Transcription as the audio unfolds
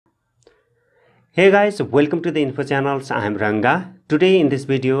Hey guys, welcome to the info channels. I am Ranga. Today in this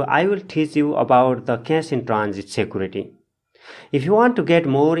video, I will teach you about the cash in transit security. If you want to get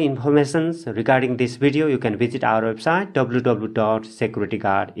more information regarding this video, you can visit our website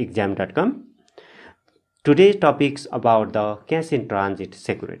www.securityguardexam.com. Today's topics about the cash in transit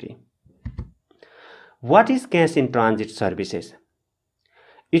security. What is cash in transit services?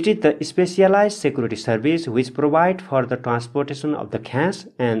 It is the specialized security service which provides for the transportation of the cash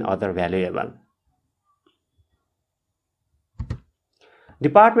and other valuable.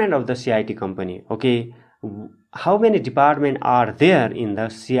 Department of the CIT company. Okay, how many departments are there in the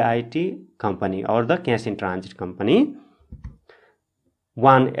CIT company or the cash in transit company?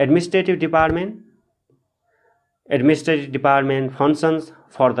 One, administrative department. Administrative department functions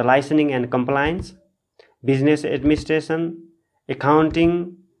for the licensing and compliance. Business administration,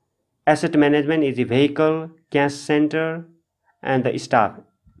 accounting, asset management is the vehicle, cash center, and the staff.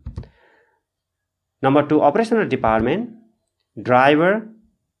 Number two, operational department, driver,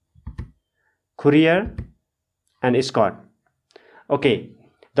 courier, and escort. Okay,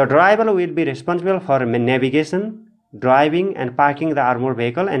 the driver will be responsible for navigation, driving and parking the armored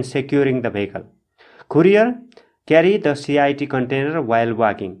vehicle and securing the vehicle. Courier carry the CIT container while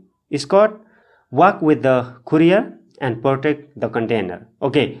walking. Escort walk with the courier and protect the container.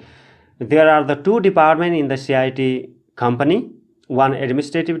 Okay, there are the two departments in the CIT company. One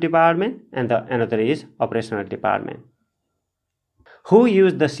administrative department and the another is operational department. Who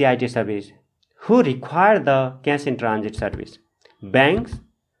use the CIT service? Who require the cash in transit service? Banks,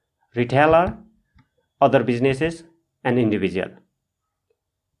 retailer, other businesses, and individual.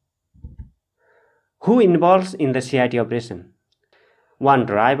 Who involves in the CIT operation? One,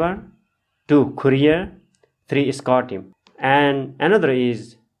 driver, two, courier, three, escort team, and another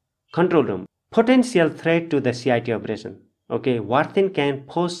is control room. Potential threat to the CIT operation. Okay, what thing can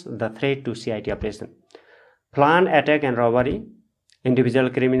pose the threat to CIT operation? Planned attack and robbery, individual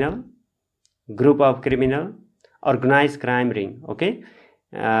criminal, group of criminal, organized crime ring. Okay,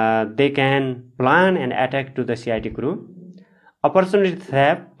 they can plan an attack to the CIT crew. Opportunity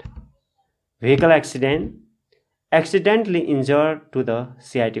theft, vehicle accident, accidentally injured to the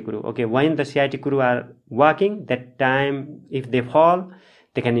CIT crew. Okay, when the CIT crew are walking, that time if they fall,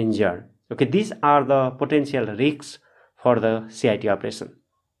 they can injure. Okay, these are the potential risks for the CIT operation.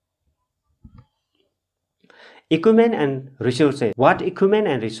 Equipment and resources. What equipment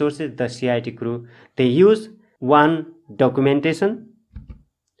and resources the CIT crew they use? One, documentation,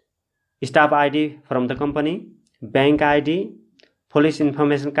 staff ID from the company, bank ID, police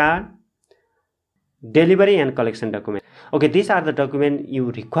information card, delivery and collection document. Okay, these are the documents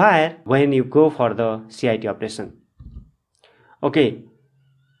you require when you go for the CIT operation. Okay,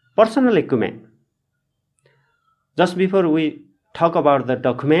 personal equipment. Just before we talk about the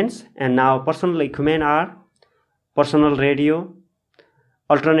documents, and now personal equipment are personal radio,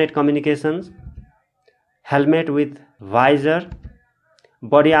 alternate communications, helmet with visor,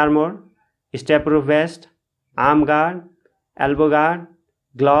 body armor, step-proof vest, arm guard, elbow guard,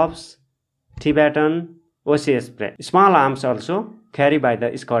 gloves, Tibetan, OCS spray. Small arms also carried by the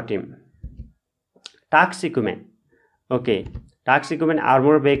escort team. Tax equipment. Okay, tax equipment,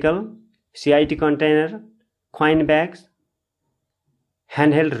 armor vehicle, CIT container, coin bags,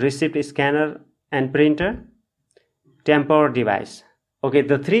 handheld receipt scanner and printer, tamper device. Okay,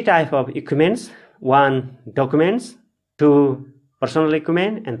 the three type of equipments: one, documents; two, personal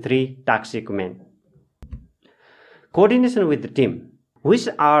equipment; and three, tax equipment. Coordination with the team. Which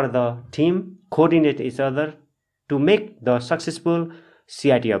are the team coordinate each other to make the successful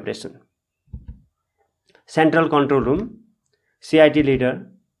CIT operation? Central control room, CIT leader,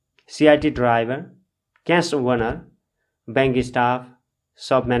 CIT driver, cash owner, bank staff,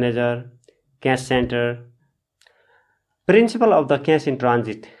 shop manager, cash center. Principle of the cash in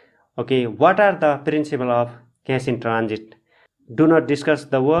transit. Okay, what are the principle of cash in transit? Do not discuss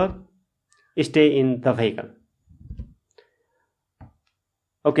the work, stay in the vehicle.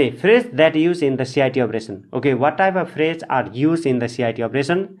 Okay, phrase that used in the CIT operation. Okay, what type of phrase are used in the CIT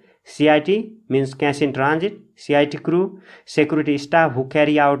operation? CIT means cash in transit, CIT crew, security staff who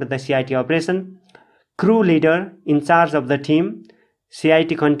carry out the CIT operation, crew leader in charge of the team,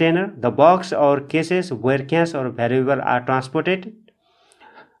 CIT container, the box or cases where cash or valuable are transported,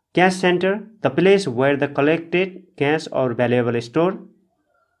 cash center, the place where the collected cash or valuable is stored,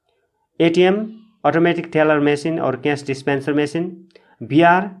 ATM, automatic teller machine or cash dispenser machine,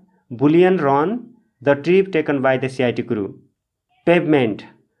 BR, bullion run, the trip taken by the CIT crew, pavement,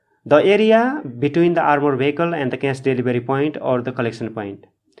 the area between the armored vehicle and the cash delivery point or the collection point,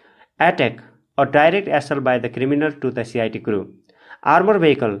 attack or direct assault by the criminal to the CIT crew, armored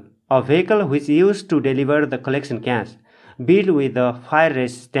vehicle a vehicle which used to deliver the collection cash, built with the fire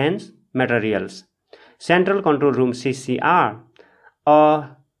resistant materials. Central Control Room CCR, a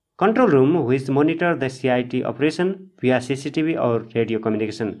control room which monitor the CIT operation via CCTV or radio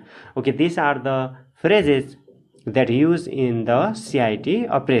communication. Okay, these are the phrases that used in the CIT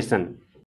operation.